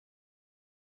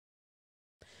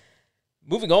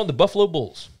Moving on, the Buffalo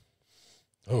Bulls.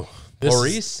 Oh,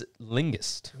 Maurice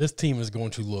Lingist. This team is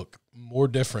going to look more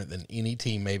different than any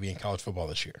team maybe in college football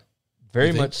this year.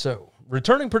 Very much so.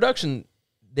 Returning production,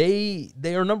 they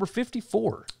are number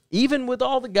 54. Even with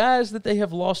all the guys that they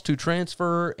have lost to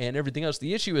transfer and everything else,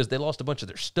 the issue is they lost a bunch of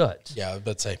their studs. Yeah,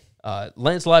 let's say.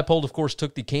 Lance Leipold, of course,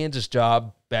 took the Kansas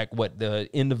job back, the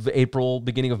end of April,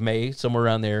 beginning of May, somewhere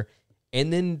around there,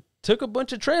 and then took a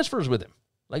bunch of transfers with him,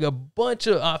 like a bunch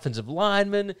of offensive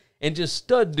linemen and just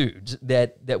stud dudes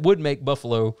that would make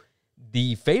Buffalo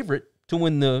the favorite to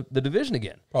win the division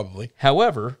again. Probably.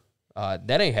 However,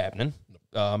 that ain't happening.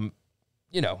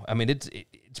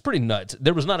 It's pretty nuts.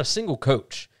 There was not a single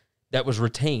coach that was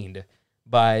retained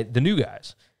by the new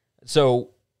guys.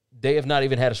 So they have not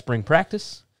even had a spring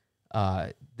practice.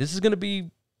 This is going to be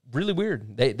really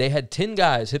weird. They had 10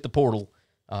 guys hit the portal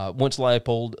once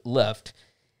Leipold left.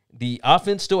 The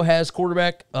offense still has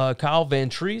quarterback Kyle Van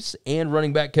Treese and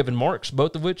running back Kevin Marks,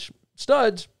 both of which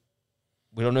studs.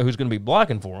 We don't know who's going to be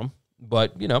blocking for them,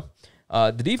 but,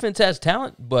 the defense has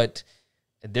talent, but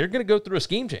they're going to go through a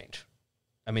scheme change.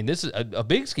 I mean, this is a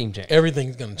big scheme change.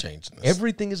 Everything's going to change.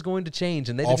 Everything is going to change,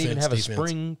 and they didn't even have a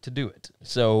spring to do it.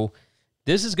 So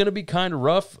this is going to be kind of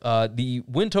rough. The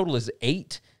win total is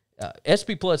 8.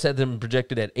 SP Plus had them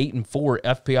projected at 8-4.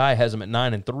 FPI has them at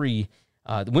 9-3.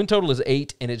 The win total is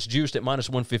 8, and it's juiced at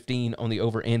 -115 on the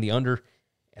over and the under.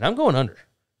 And I'm going under.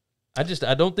 I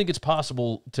don't think it's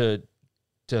possible to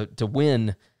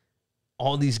win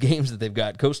all these games that they've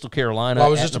got. Coastal Carolina, well, I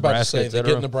was just about to say, they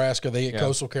get Nebraska, they get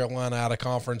Coastal Carolina out of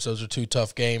conference. Those are 2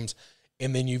 tough games.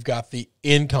 And then you've got the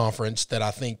in-conference that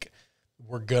I think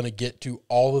we're going to get to.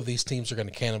 All of these teams are going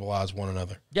to cannibalize one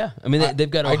another. Yeah, I mean, they've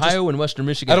got Ohio and Western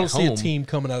Michigan. I don't see a team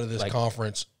coming out of this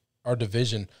conference or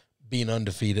division being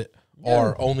undefeated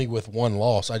or only with 1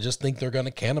 loss. I just think they're going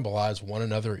to cannibalize one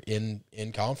another in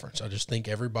conference. I just think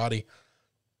everybody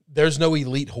 – there's no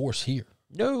elite horse here.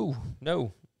 No.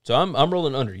 So I'm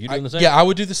rolling under. You doing the same? Yeah, I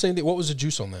would do the same thing. What was the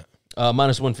juice on that?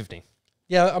 -115.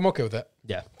 Yeah, I'm okay with that.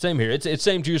 Yeah, same here. It's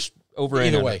same juice over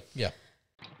either way. Yeah.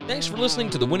 Thanks for listening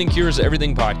to the Winning Cures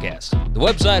Everything podcast. The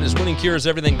website is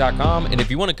winningcureseverything.com, and if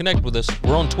you want to connect with us,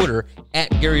 we're on Twitter at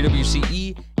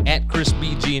GaryWCE, at Chris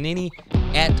B. Giannini,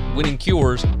 at Winning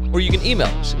Cures, or you can email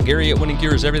us, Gary at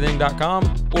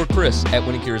winningcureseverything.com or Chris at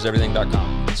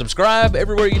winningcureseverything.com. Subscribe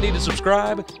everywhere you need to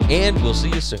subscribe, and we'll see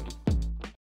you soon.